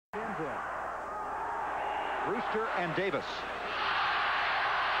to it. Brewster and Davis.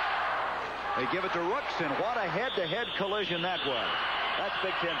 They give it to Rooks, and what a head-to-head collision that was. That's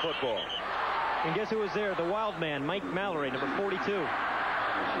Big Ten football. And guess who was there? The wild man, Mike Mallory, number 42. We're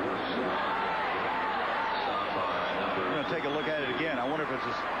going to take a look at it again. I wonder if it's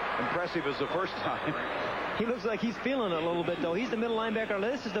as impressive as the first time. He looks like he's feeling it a little bit, though. He's the middle linebacker.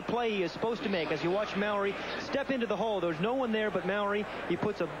 This is the play he is supposed to make. As you watch Mallory step into the hole, there's no one there but Mallory. He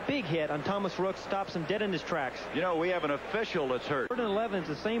puts a big hit on Thomas Rooks, stops him dead in his tracks. You know, we have an official that's hurt. 3rd and 11 is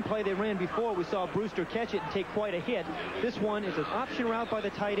the same play they ran before. We saw Brewster catch it and take quite a hit. This one is an option route by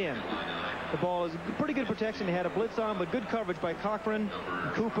the tight end. The ball is pretty good protection. They had a blitz on, but good coverage by Cochran,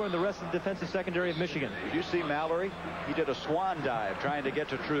 Cooper, and the rest of the defensive secondary of Michigan. Did you see Mallory? He did a swan dive trying to get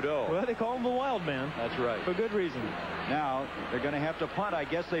to Trudeau. Well, they call him the wild man. That's right. For good reason. Now, they're going to have to punt. I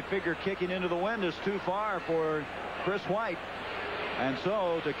guess they figure kicking into the wind is too far for Chris White. And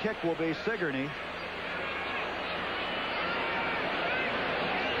so the kick will be Sigourney.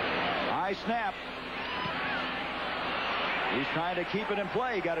 High snap. He's trying to keep it in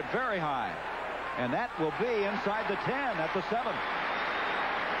play. He got it very high. And that will be inside the 10 at the 7.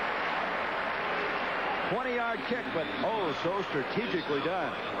 20-yard kick, but oh, so strategically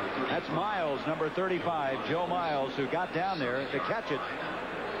done. That's Miles, number 35, Joe Miles, who got down there to catch it.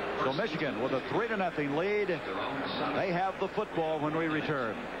 So Michigan with a 3-0 lead. They have the football when we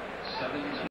return.